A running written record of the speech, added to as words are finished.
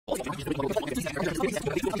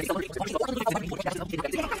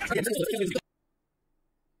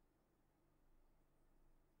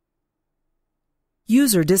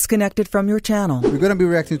User disconnected from your channel. We're gonna be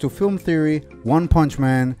reacting to Film Theory, One Punch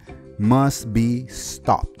Man must be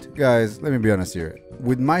stopped. Guys, let me be honest here.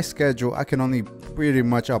 With my schedule, I can only pretty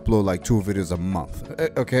much upload like 2 videos a month.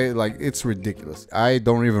 Okay, like it's ridiculous. I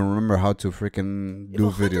don't even remember how to freaking do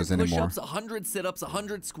videos anymore. Push-ups, 100 sit-ups,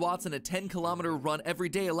 100 squats, and a 10-kilometer run every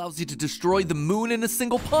day allows you to destroy the moon in a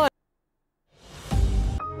single punch.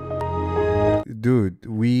 Dude,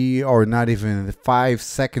 we are not even 5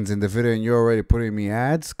 seconds in the video and you're already putting me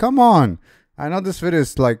ads? Come on. I know this video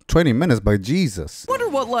is like 20 minutes, but Jesus. Wonder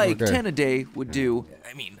what like 10 a day would do.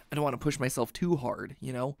 I mean, I don't want to push myself too hard,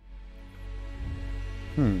 you know?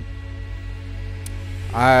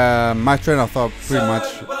 My train of thought pretty much.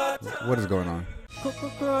 What is going on?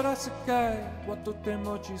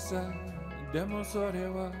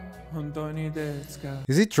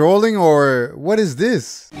 Is he trolling or what is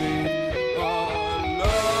this?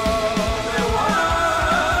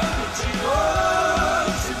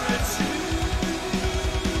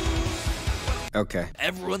 Okay.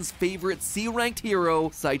 Everyone's favorite C-ranked hero,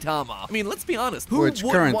 Saitama. I mean, let's be honest. Who Which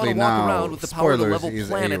wouldn't want to walk around now, with the power to level is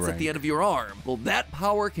planets A-rank. at the end of your arm? Well, that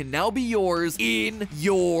power can now be yours in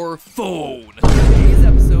your phone. Today's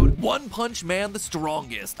episode, One Punch Man the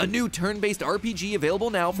Strongest. A new turn-based RPG available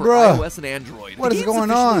now for iOS and Android. What is going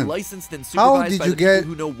on? on? Licensed and How supervised did by you the get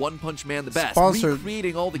people who know One Punch Man the best, sponsored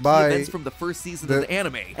recreating all the key by events from the first season of the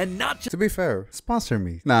anime. And not just... To be fair, sponsor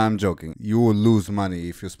me. Nah, I'm joking. You will lose money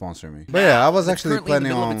if you sponsor me. But yeah, I was actually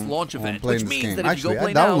planning on its launch event, playing which this means game. that if Actually, you go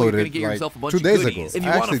play I now, you're downloaded going to get it yourself a like bunch 2 of days goodies. ago.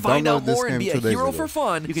 If you want to find out more and be a hero ago. for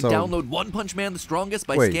fun, you can download One Punch Man the Strongest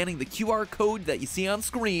by scanning the QR code that you see on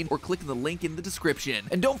screen or clicking the link in the description.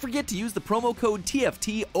 And don't forget to use the promo code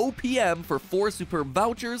TFTOPM for 4 superb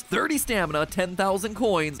vouchers, 30 stamina, 10,000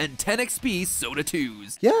 coins, and 10 XP Soda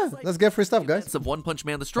 2s. Yeah, let's get free stuff, guys. Of One Punch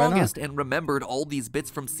Man the Strongest and remembered all these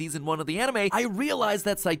bits from season 1 of the anime, I realized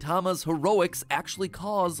that Saitama's heroics actually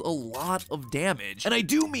cause a lot of damage. And I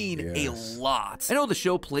do mean a lot. I know the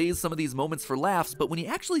show plays some of these moments for laughs, but when you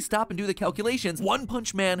actually stop and do the calculations, One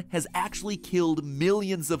Punch Man has actually killed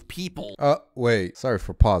millions of people. Wait, sorry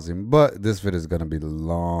for pausing, but this video is gonna be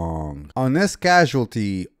long. On this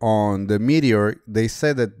casualty on the meteor, they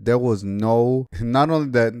said that there was not only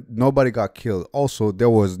that nobody got killed, also there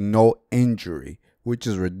was no injury, which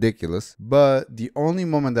is ridiculous. But the only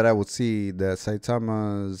moment that I would see that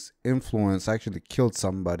Saitama's influence actually killed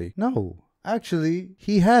somebody, no. Actually,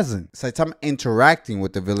 he hasn't. Saitama interacting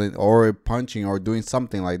with the villain or punching or doing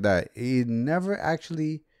something like that, he never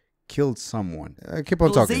actually killed someone. Keep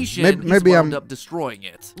on talking. Maybe I'm up destroying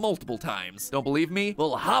it multiple times. Don't believe me?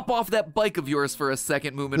 Well, hop off that bike of yours for a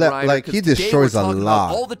second, Moomin Rider. Like he destroys a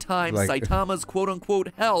lot. All the time, Saitama's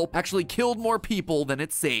quote-unquote help actually killed more people than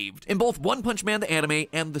it saved. In both One Punch Man the anime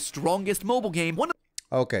and the Strongest mobile game.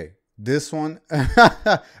 Okay, this one.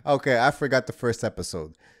 Okay, I forgot the first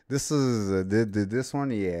episode. This is this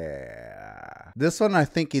one, yeah. This one, I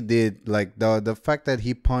think he did like the fact that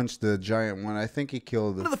he punched the giant one. I think he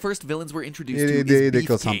killed. One of the first villains we're introduced to is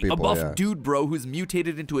Beefcake, a buff yeah. dude bro who's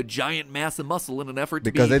mutated into a giant mass of muscle in an effort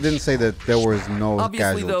to because they didn't say that there was no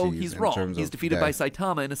obviously though casualties he's in wrong. terms He's of defeated death. by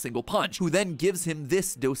Saitama in a single punch, who then gives him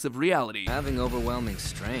this dose of reality. Having overwhelming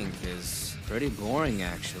strength is pretty boring,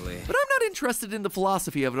 actually. But I'm not interested in the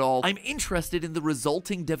philosophy of it all. I'm interested in the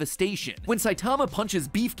resulting devastation. When Saitama punches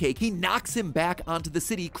Beefcake, he knocks him back onto the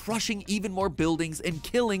city, crushing even more buildings and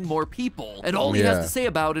killing more people. And all he has to say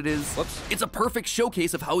about it is, it's a perfect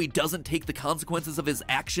showcase of how he doesn't take the consequences of his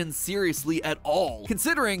actions seriously at all,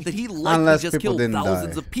 considering that he likely just killed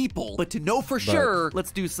thousands of people. But to know for sure,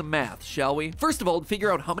 let's do some math, shall we? First of all, to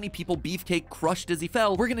figure out how many people Beefcake crushed as he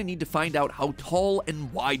fell, we're gonna need to find out how tall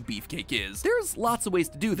and wide Beefcake is. There's lots of ways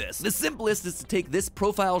to do this. The simplest is to take this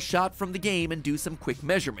profile shot from the game and do some quick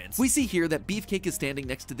measurements. We see here that Beefcake is standing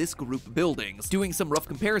next to this group of buildings. Doing some rough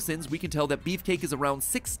comparisons, we can tell that Beefcake is around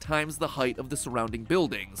 6 times the height of the surrounding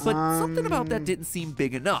buildings. But something about that didn't seem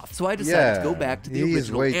big enough, so I decided to go back to the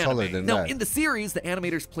original anime. Now, in the series, the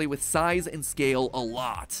animators play with size and scale a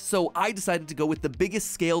lot, so I decided to go with the biggest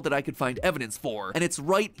scale that I could find evidence for, and it's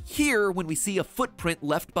right here when we see a footprint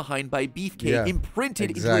left behind by Beefcake imprinted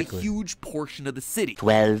into a huge portion of the city.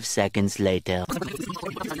 12 seconds later.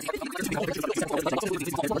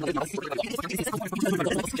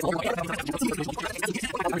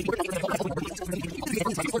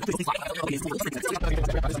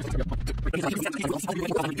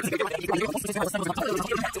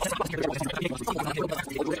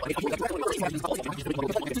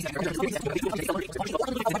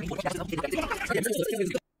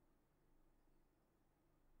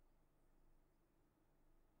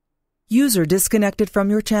 User disconnected from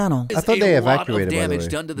your channel. I thought they a lot of evacuated, by the damage way.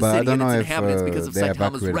 done to the But I city don't and know its if inhabitants because of they Saitama's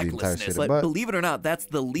evacuated the entire recklessness. city, But but believe it or not, that's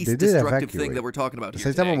the they least did destructive thing evacuate. that we're talking about here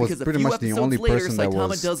Saitama today. was Because a pretty few much the episodes only later, person that Saitama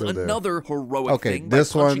was does still there. another heroic Okay, thing by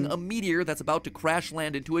this punching one- a meteor that's about to crash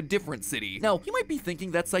land into a different city. Now, you might be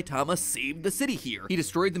thinking that Saitama saved the city here. He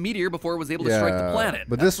destroyed the meteor before it was able to strike the planet.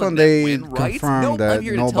 But That's this a one net they win, right? confirmed Nope, that I'm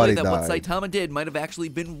here to tell you nobody that what died. Saitama did might have actually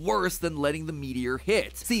been worse than letting the meteor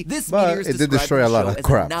hit. See, this But meteor is it did described destroy in a the lot show of as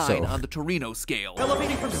crap, a 9 so. on the Torino scale.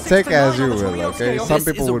 Take as you will, okay? Some This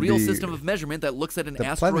people is a would real be system of measurement that looks at an The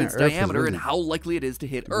planet asteroid's Earth is diameter and really how likely it is to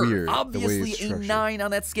hit Earth. weird, the way Obviously, it's a structured. 9 on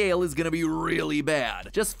that scale is going to be really bad.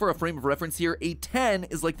 Just for a frame of reference here, a 10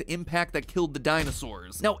 is like the impact that killed the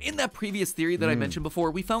dinosaurs. Now, in that previous theory that I mentioned before,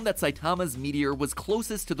 we found that Saitama's meteor was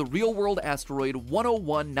closest to the real-world asteroid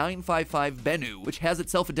 101955 Bennu, which has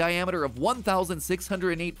itself a diameter of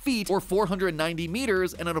 1,608 feet or 490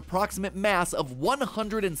 meters and an approximate mass of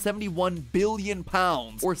 171 billion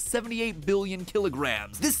pounds or 78 billion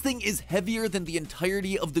kilograms. This thing is heavier than the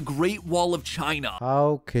entirety of the Great Wall of China.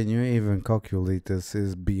 How can you even calculate this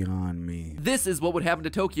is beyond me. This is what would happen to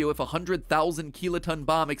Tokyo if a 100,000 kiloton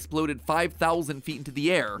bomb exploded 5,000 feet into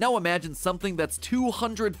the air. Now imagine something that's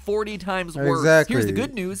 240 times worse. Exactly. Here's the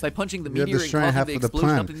good news. By punching the You're meteor and destroying causing half the of the explosion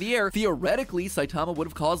up planet. in the air, theoretically, Saitama would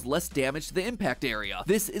have caused less damage to the impact area.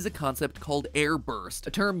 This is a concept called air burst,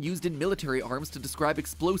 a term used in military arms to describe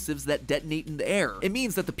explosives that detonate in the air. It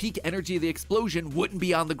means that the peak energy of the explosion wouldn't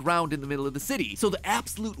be on the ground in the middle of the city. So the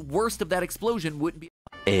absolute worst of that explosion wouldn't be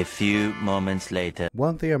A few moments later.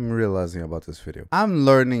 One thing I'm realizing about this video, I'm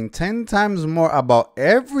learning 10 times more about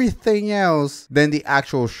everything else than the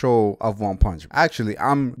actual show of One Punch Man. Actually,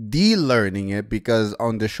 I'm de-learning it because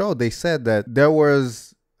on the show they said that there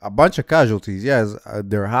was a bunch of casualties. Yes,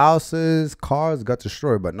 their houses, cars got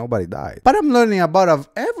destroyed, but nobody died. But I'm learning about of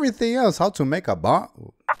everything else, how to make a bomb.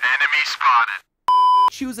 Enemy spotted.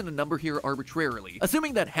 choosing a number here arbitrarily.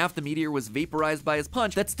 Assuming that half the meteor was vaporized by his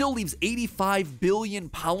punch, that still leaves 85 billion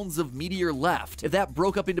pounds of meteor left. If that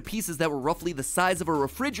broke up into pieces that were roughly the size of a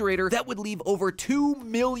refrigerator, that would leave over 2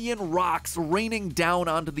 million rocks raining down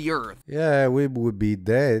onto the Earth. Yeah, we would be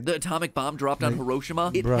dead. The atomic bomb dropped on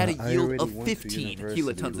Hiroshima, it had a I yield already of went to 15 university,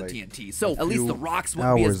 kilotons like, of TNT. So a at least few the rocks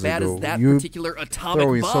wouldn't be as hours bad ago. as that You particular atomic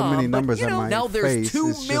throwing bomb. so many but, numbers you at know, my now there's face, 2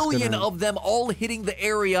 it's just million gonna- of them all hitting the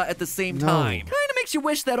area at the same time. Kinda makes you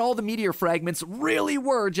wish that all the meteor fragments really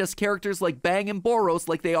were just characters like Bang and Boros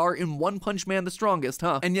like they are in One Punch Man the Strongest,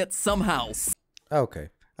 huh? And yet somehow... Okay,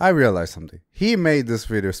 I realized something. He made this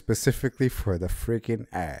video specifically for the freaking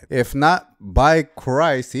ad. If not, by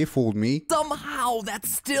Christ, he fooled me. Somehow, that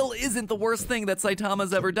still isn't the worst thing that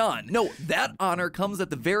Saitama's ever done. No, that honor comes at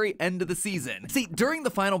the very end of the season. See, during the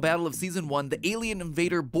final battle of Season 1, the alien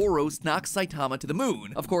invader Boros knocks Saitama to the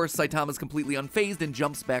moon. Of course, Saitama's completely unfazed and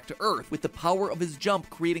jumps back to Earth, with the power of his jump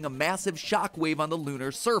creating a massive shockwave on the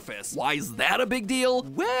lunar surface. Why is that a big deal?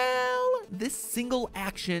 Well, this single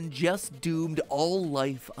action just doomed all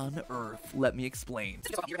life on Earth. Let me explain.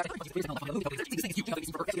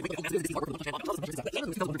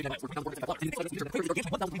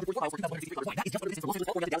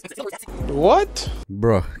 What?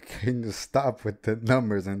 Bro, can you stop with the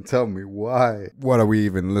numbers and tell me why? What are we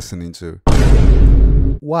even listening to?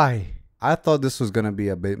 Why? I thought this was gonna be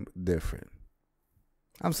a bit different.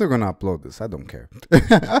 I'm still gonna upload this, I don't care.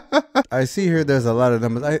 I see here there's a lot of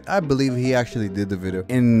numbers. I believe he actually did the video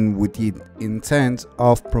with the intent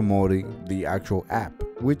of promoting the actual app,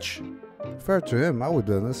 which, fair to him, I would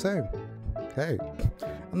do the same. Hey,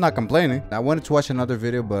 I'm not complaining. I wanted to watch another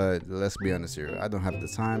video, but let's be honest here, I don't have the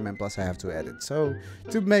time, and plus I have to edit. So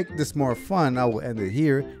to make this more fun, I will end it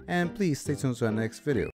here, and please stay tuned to our next video.